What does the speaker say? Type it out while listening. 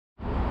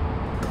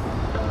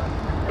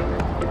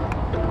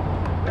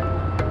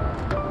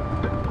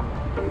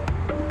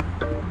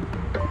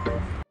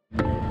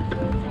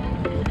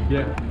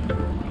Yeah.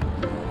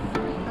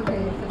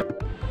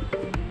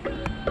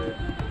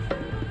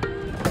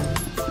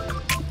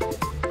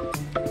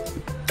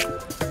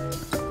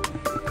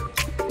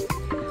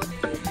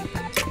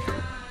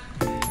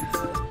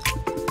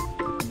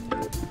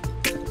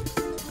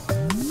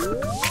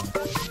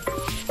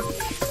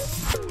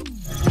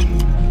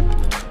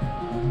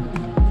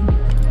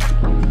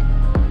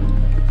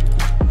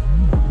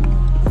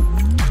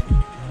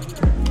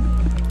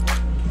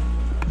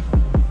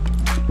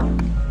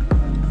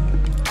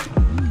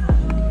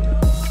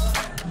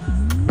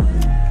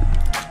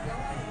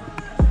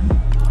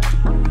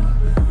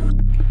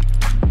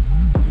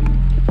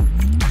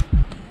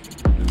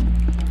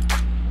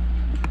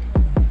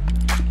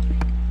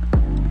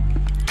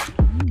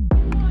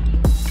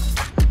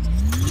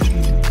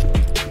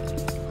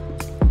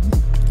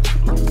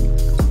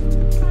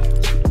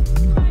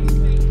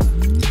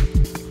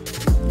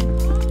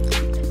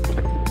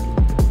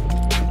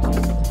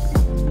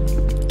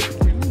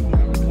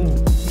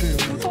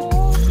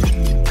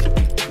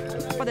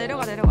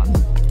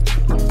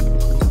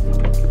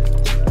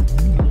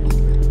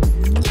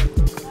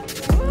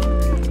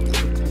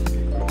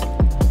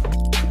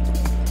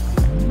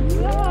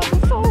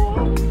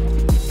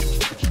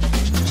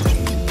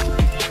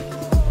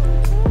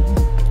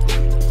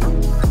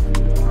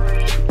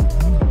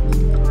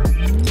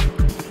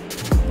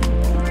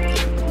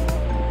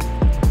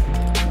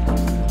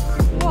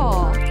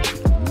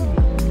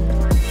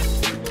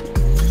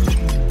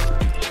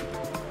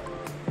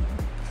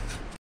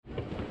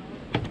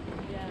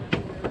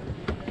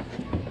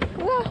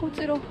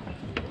 어지러워.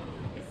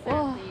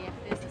 와.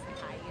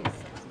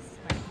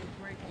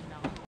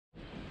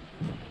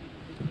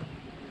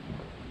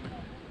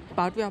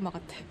 마루야마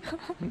같아.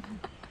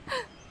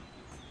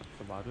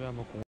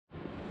 마루야마 공.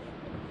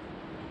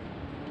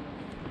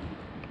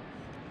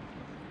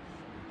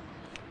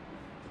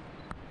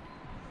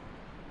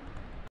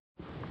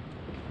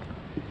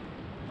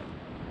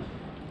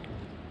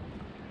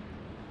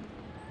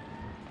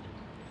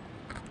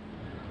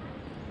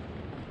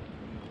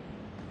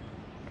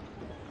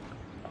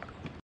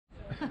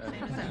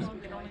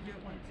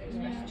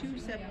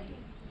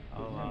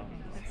 Oh wow.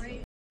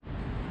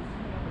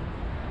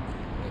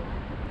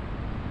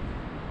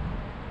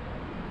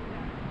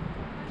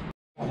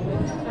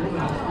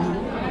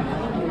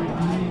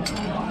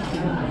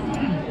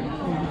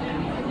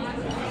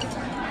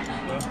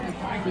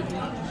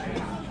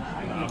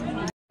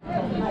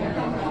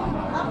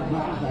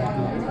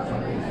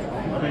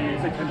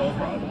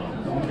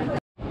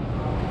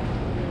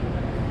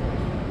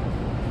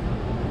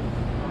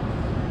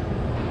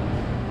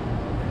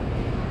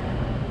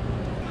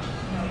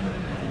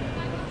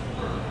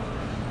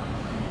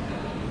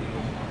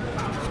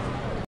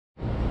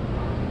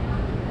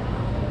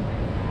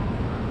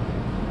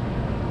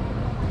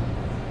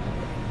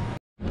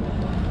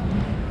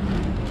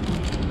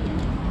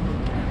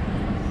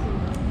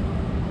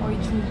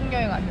 거의 중국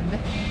여행 왔는데.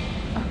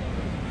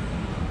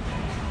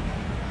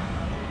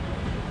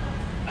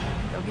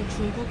 여긴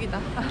중국이다.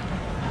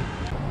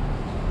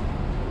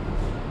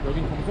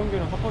 여긴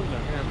동성교랑 합법이잖아.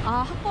 그냥.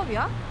 아,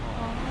 합법이야?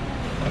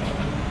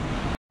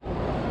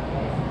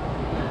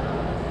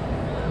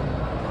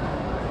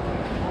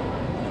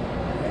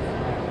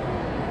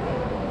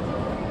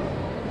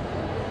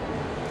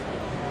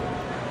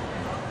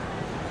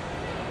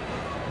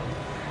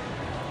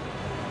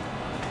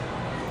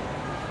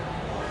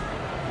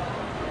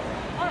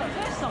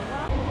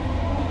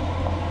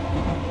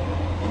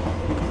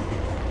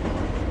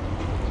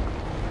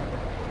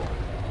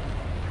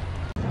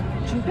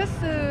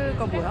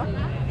 준패스가 뭐야?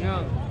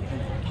 그냥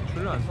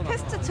줄을 안 서나.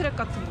 패스트 트랙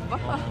같은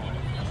건가?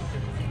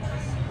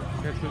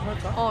 그냥 줄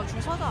설까?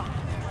 줄 서자.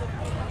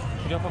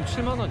 줄이 합하면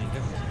 7만 원인데.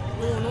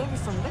 오, 너무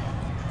비싼데?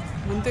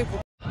 뭔데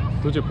이거?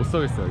 도저히 못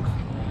사겠어 이거.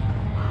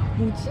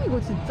 뭐지 이거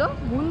진짜?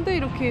 뭔데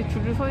이렇게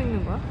줄을 서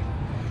있는 거야?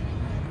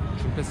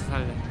 준패스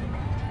살래.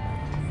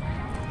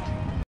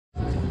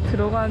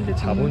 들어가는데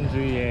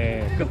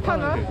자본주의의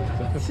끝판왕?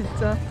 끝판왕.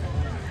 진짜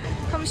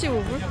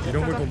 35불?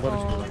 이런 걸 돈 벌을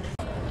줄 몰라.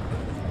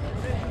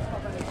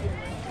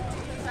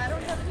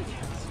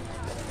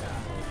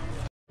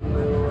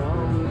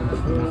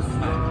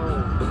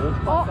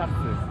 오빠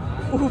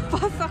삭스. 오빠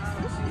삭스?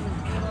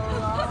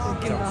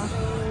 웃긴다.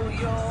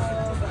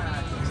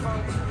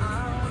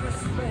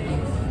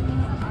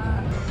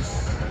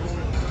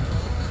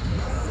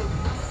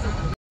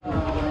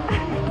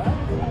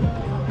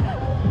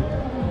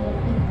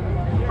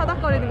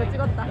 타닥거리는 거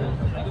찍었다.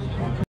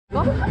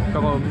 이거?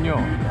 저거 음료.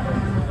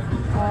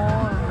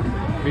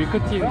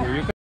 밀크티.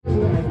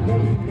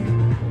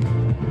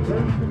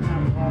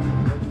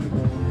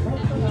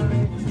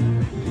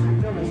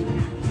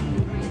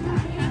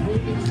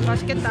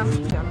 맛있겠다.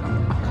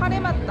 약간 카레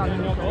맛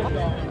나는 건가?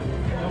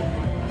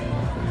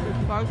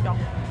 맛있다.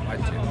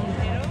 맛있지.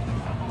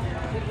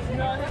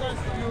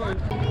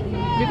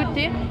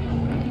 밀크티?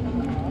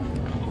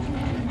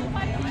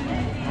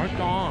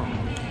 맛있다.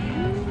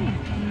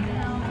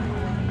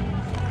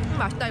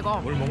 맛있다 이거.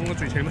 뭘 먹은 것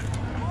중에 제일 맛있다.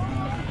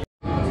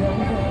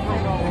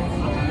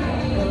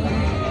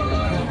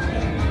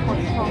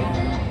 거쳐.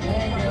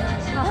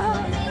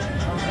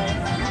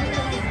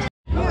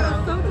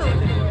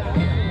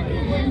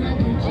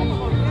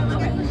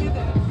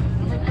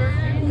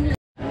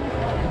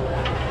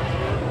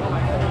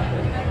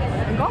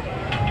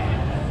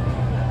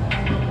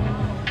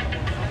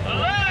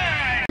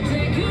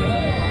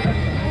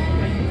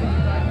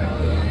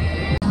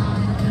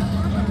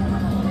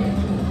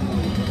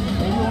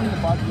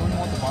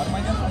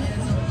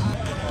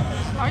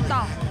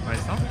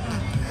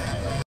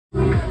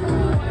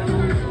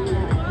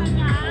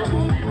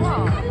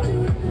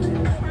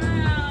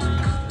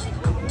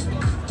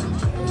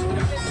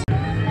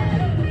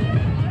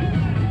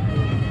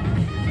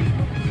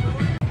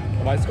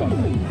 맛있을 것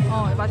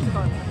같아. 맛있을 것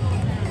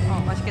같아.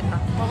 맛있겠다.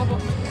 먹어보.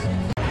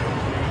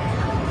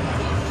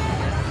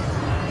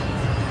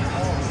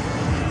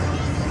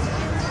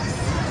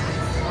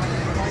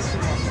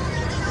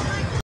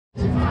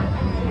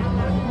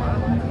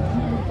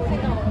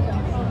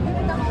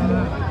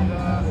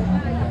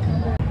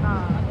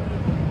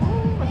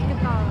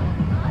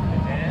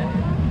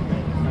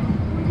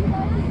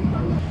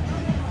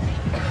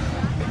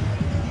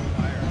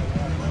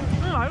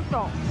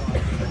 맛있어.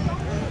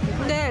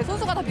 근데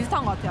소스가 다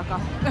비슷한 것 같아,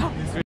 약간.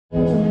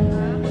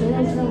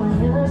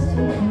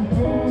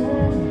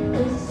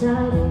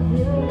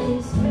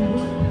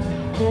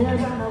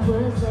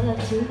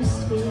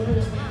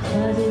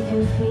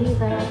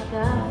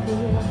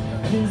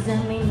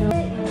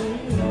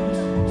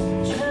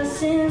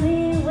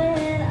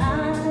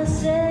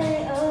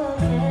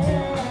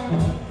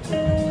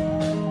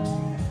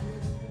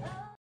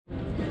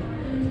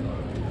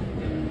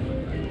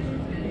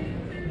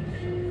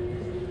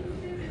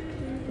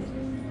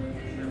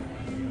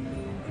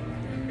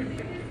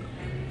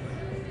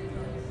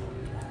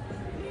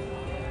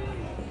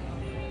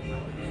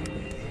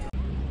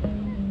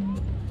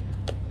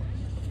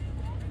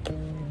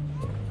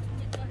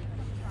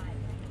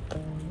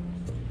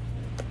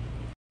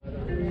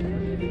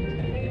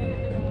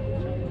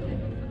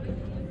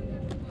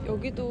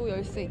 여기도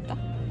열쇠 있다.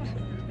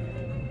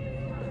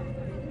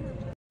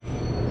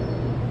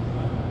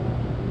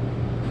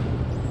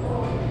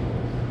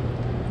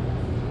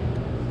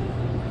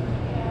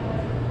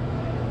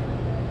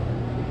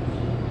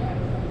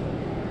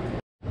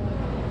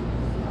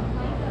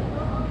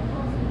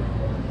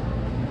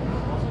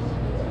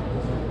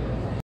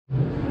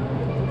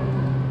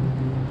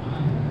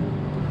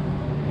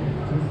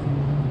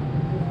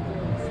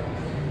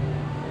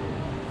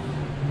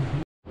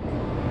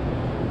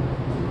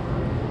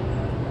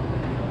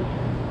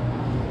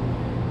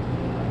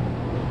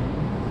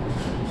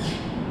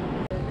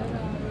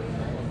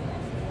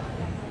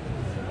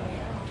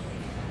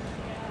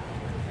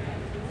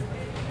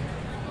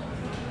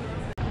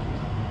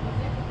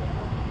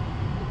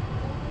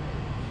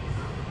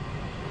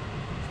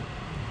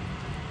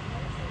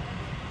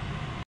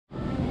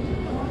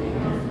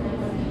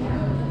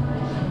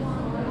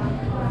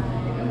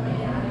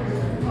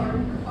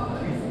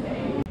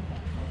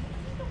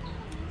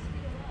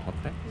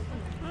 어때?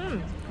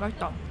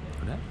 맛있다.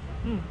 그래?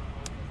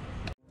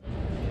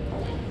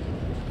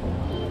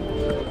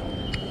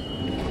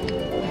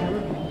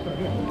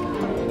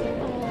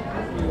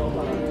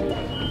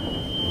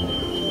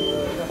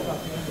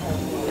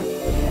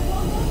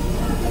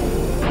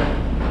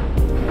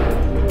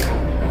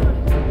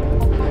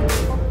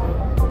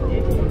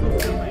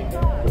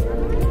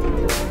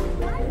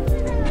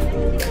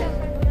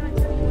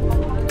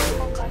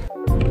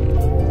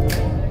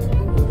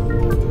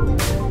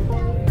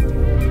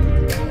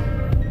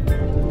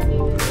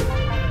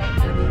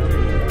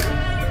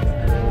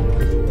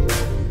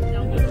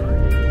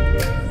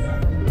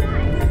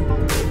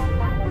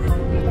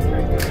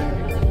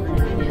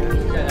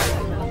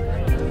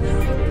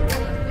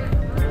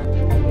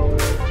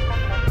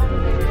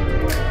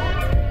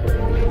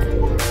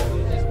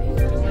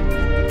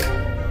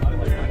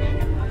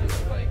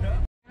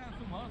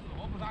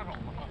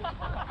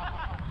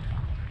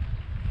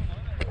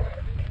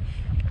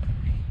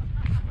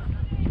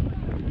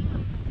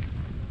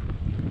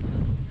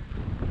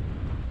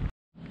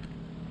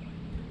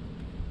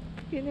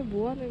 얘네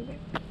뭐 하는 거야?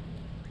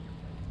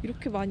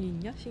 이렇게 많이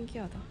있냐?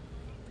 신기하다.